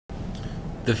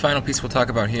The final piece we'll talk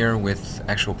about here with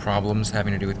actual problems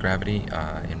having to do with gravity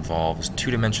involves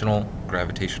two-dimensional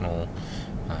gravitational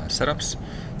setups.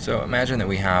 So imagine that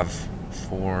we have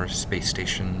 4 space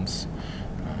stations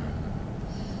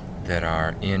that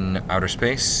are in outer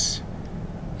space,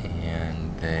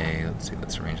 and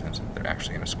let's arrange them so that they're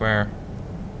actually in a square.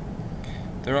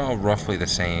 They're all roughly the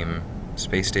same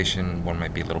space station. One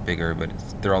might be a little bigger, but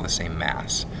they're all the same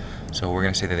mass. So we're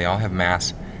going to say that they all have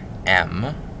mass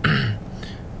m,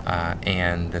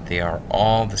 and that they are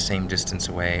all the same distance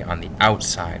away on the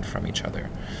outside from each other.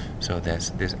 So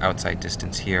this outside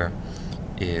distance here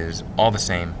is all the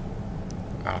same.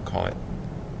 I'll call it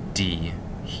d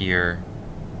here,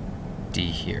 d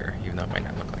here, even though it might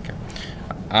not look like it.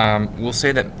 We'll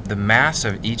say that the mass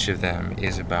of each of them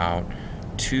is about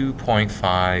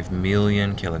 2.5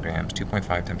 million kilograms,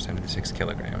 2.5 times 10 to the 6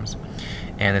 kilograms,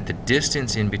 and that the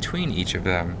distance in between each of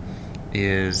them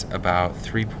is about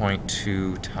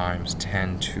 3.2 times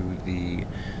 10 to the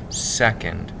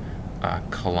second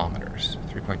kilometers.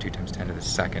 3.2 times 10 to the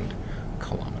second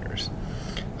kilometers.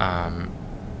 And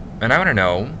I want to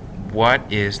know,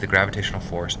 what is the gravitational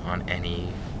force on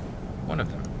any one of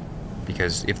them?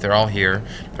 Because if they're all here,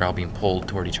 they're all being pulled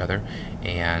toward each other,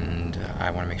 and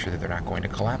I want to make sure that they're not going to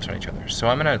collapse on each other. So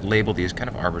I'm going to label these kind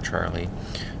of arbitrarily,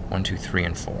 1, 2, 3,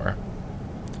 and 4.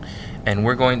 And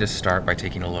we're going to start by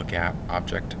taking a look at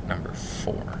object number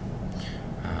 4.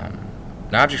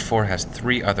 Now object 4 has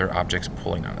 3 other objects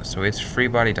pulling on us. So its free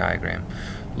body diagram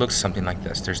looks something like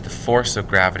this. There's the force of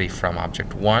gravity from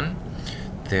object 1.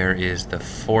 There is the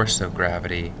force of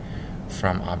gravity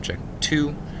from object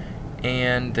 2.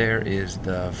 And there is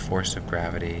the force of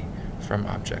gravity from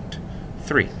object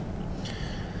 3.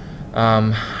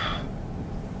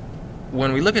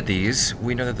 When we look at these,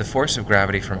 we know that the force of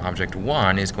gravity from object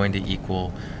 1 is going to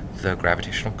equal the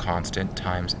gravitational constant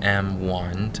times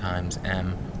m1 times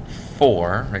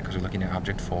m4, right, because we're looking at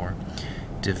object 4,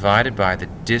 divided by the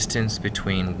distance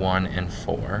between 1 and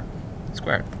 4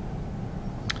 squared.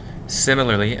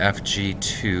 Similarly,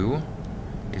 Fg2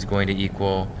 is going to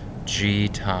equal g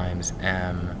times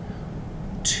m2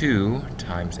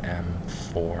 times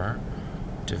m4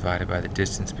 divided by the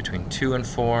distance between 2 and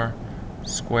 4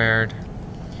 squared,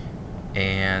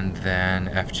 and then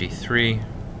Fg3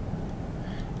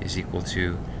 is equal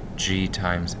to g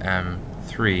times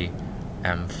m3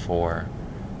 m4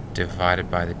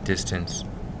 divided by the distance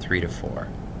 3 to 4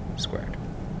 squared.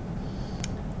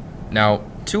 Now,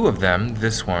 2 of them,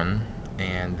 this one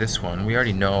and this one, we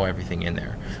already know everything in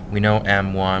there. We know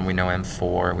m1, we know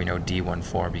m4, we know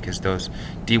d14, because those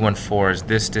d14 is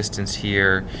this distance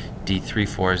here,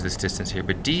 d34 is this distance here,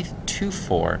 but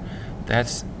d24,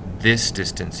 that's this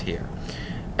distance here.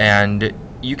 And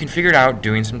you can figure it out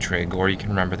doing some trig, or you can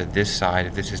remember that this side,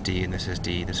 if this is d and this is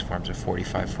d, this forms a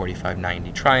 45, 45,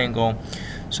 90 triangle.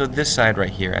 So this side right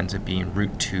here ends up being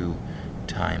root 2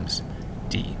 times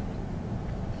d.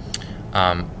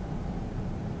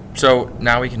 So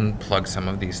now we can plug some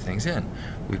of these things in.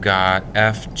 We've got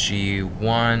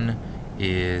Fg1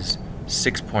 is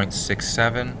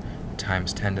 6.67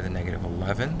 times 10 to the negative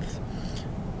 11th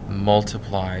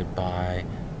multiplied by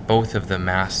both of the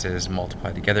masses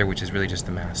multiplied together, which is really just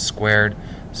the mass squared.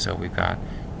 So we've got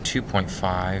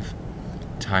 2.5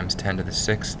 times 10 to the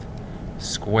 6th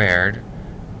squared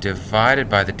divided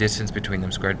by the distance between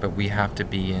them squared, but we have to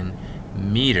be in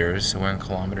meters, so we're in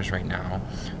kilometers right now.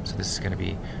 So this is going to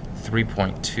be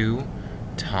 3.2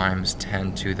 times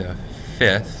 10 to the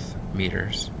 5th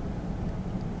meters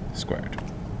squared.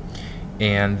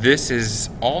 And this is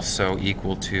also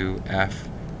equal to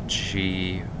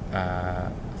Fg3,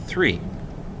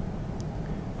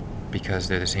 because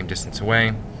they're the same distance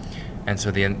away. And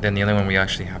so then the only one we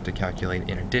actually have to calculate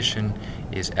in addition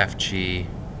is Fg2,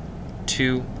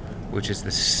 which is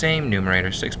the same numerator,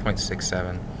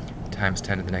 6.67 times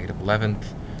 10 to the negative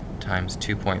 11th times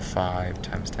 2.5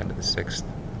 times 10 to the 6th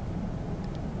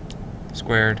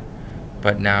squared.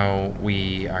 But now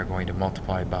we are going to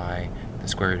multiply by the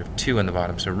square root of 2 on the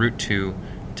bottom, so root 2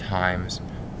 times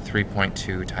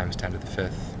 3.2 times 10 to the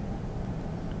 5th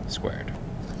squared.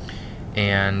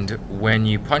 And when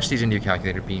you punch these into your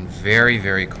calculator, being very,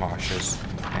 very cautious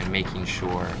and making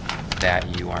sure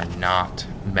that you are not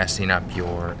messing up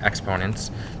your exponents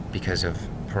because of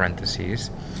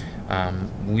parentheses,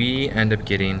 we end up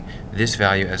getting this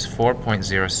value as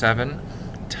 4.07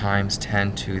 times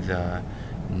 10 to the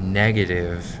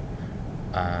negative,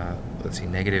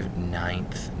 negative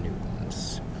 9th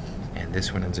newtons. And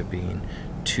this one ends up being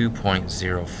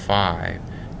 2.05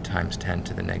 times 10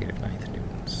 to the negative 9th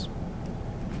newtons.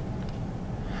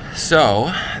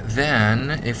 So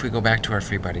then, if we go back to our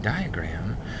free body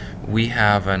diagram, we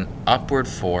have an upward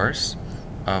force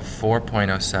of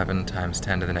 4.07 times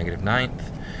 10 to the negative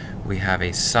 9th. We have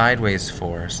a sideways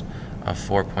force of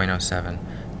 4.07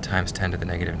 times 10 to the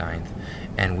negative 9th.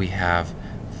 And we have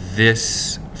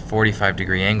this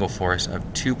 45-degree angle force of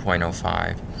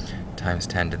 2.05 times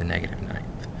 10 to the negative 9th.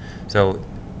 So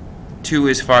 2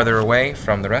 is farther away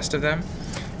from the rest of them,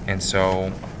 and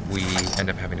so we end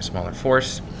up having a smaller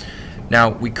force. Now,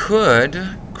 we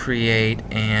could create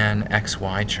an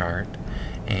XY chart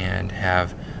and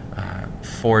have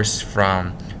force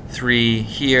from 3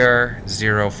 here,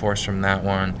 0 force from that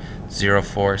one, 0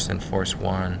 force and force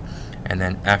 1, and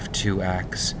then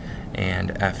F2x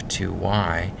and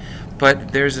F2y.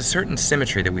 But there's a certain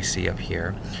symmetry that we see up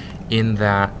here in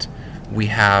that we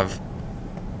have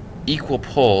equal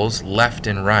poles left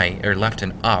and right, or left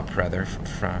and up rather,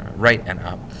 from right and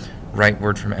up,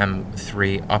 rightward from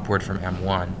M3, upward from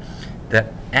M1,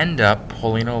 that end up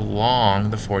pulling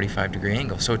along the 45-degree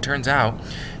angle. So it turns out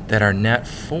that our net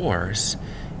force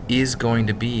is going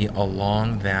to be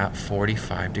along that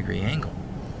 45-degree angle.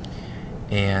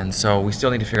 And so we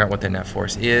still need to figure out what the net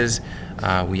force is.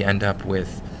 We end up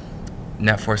with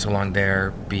net force along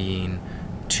there being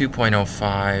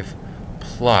 2.05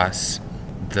 plus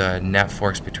the net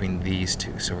force between these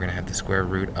two. So we're going to have the square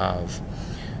root of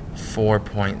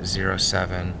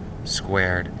 4.07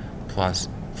 squared plus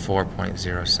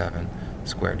 4.07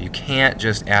 squared. You can't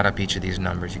just add up each of these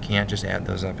numbers. You can't just add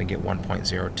those up and get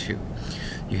 1.02.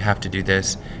 You have to do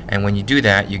this, and when you do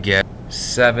that, you get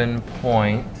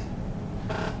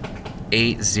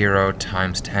 7.80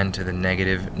 times 10 to the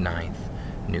negative 9th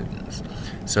newtons.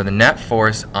 So the net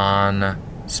force on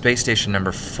space station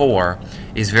number 4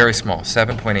 is very small,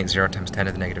 7.80 times 10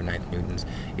 to the negative 9th newtons.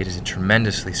 It is a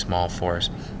tremendously small force.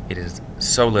 It is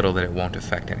so little that it won't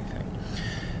affect anything.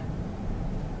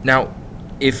 Now,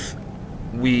 if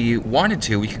we wanted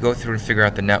to, we could go through and figure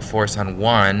out the net force on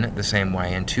 1 the same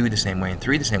way, and 2 the same way, and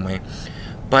 3 the same way.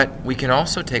 But we can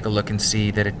also take a look and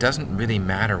see that it doesn't really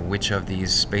matter which of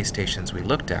these space stations we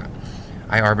looked at.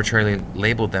 I arbitrarily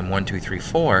labeled them 1, 2, 3,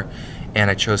 4, and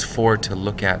I chose 4 to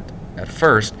look at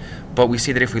first. But we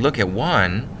see that if we look at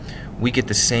 1, we get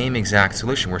the same exact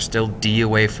solution. We're still d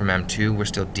away from M2, we're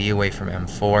still d away from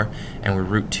M4, and we're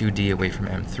root 2d away from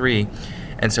M3.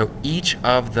 And so each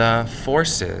of the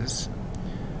forces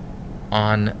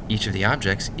on each of the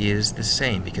objects is the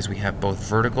same because we have both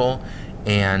vertical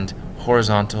and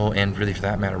horizontal, and really for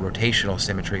that matter rotational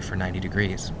symmetry for 90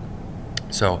 degrees.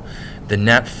 So the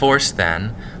net force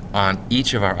then on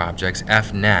each of our objects,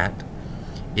 F net,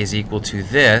 is equal to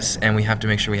this, and we have to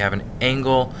make sure we have an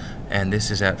angle, and this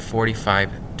is at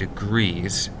 45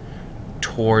 degrees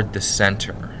toward the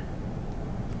center.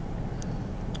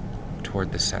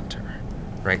 Toward the center.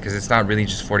 Right, because it's not really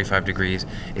just 45 degrees.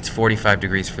 It's 45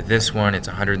 degrees for this one, it's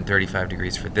 135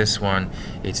 degrees for this one,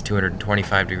 it's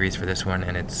 225 degrees for this one,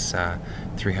 and it's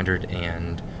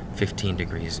 315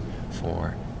 degrees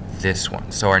for this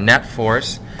one. So our net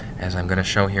force, as I'm going to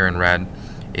show here in red,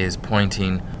 is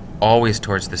pointing always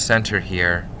towards the center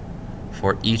here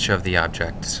for each of the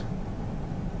objects.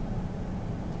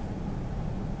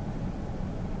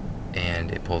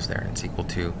 And it pulls there. It's equal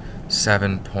to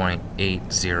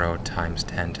 7.80 times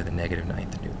 10 to the negative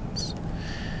 9th newtons.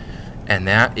 And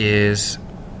that is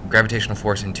gravitational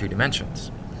force in 2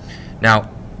 dimensions. Now,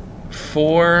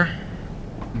 for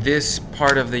this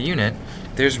part of the unit,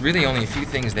 there's really only a few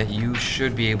things that you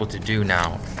should be able to do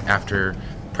now after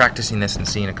practicing this and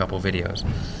seeing a couple videos.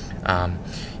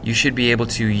 You should be able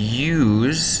to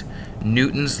use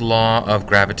Newton's law of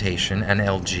gravitation,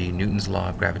 NLG, Newton's law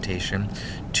of gravitation,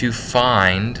 to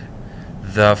find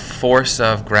the force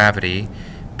of gravity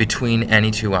between any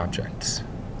two objects.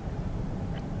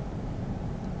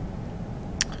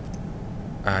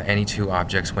 Any two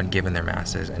objects when given their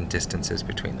masses and distances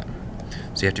between them.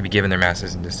 So you have to be given their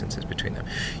masses and distances between them.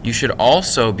 You should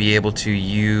also be able to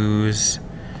use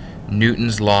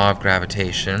Newton's law of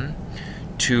gravitation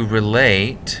to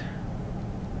relate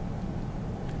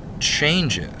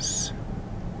changes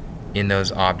in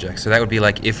those objects. So that would be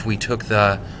like if we took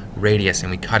the radius and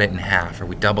we cut it in half, or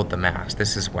we doubled the mass.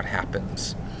 This is what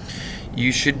happens.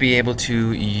 You should be able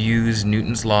to use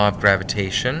Newton's law of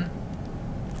gravitation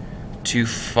to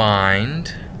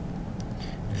find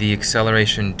the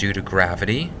acceleration due to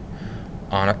gravity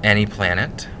on any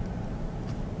planet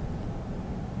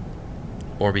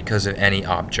or because of any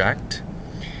object.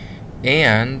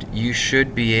 And you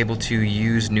should be able to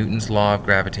use Newton's law of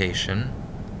gravitation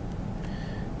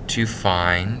to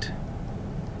find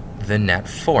the net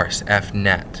force, F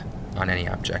net, on any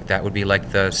object. That would be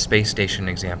like the space station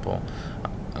example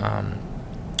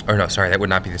or no, sorry, that would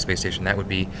not be the space station. That would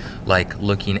be like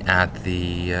looking at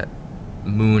the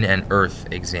Moon and Earth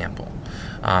example.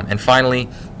 And finally,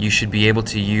 you should be able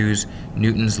to use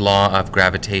Newton's law of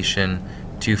gravitation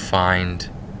to find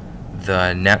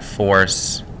the net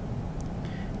force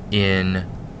in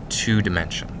 2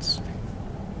 dimensions.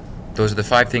 Those are the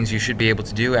 5 things you should be able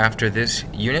to do after this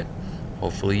unit.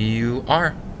 Hopefully you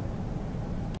are.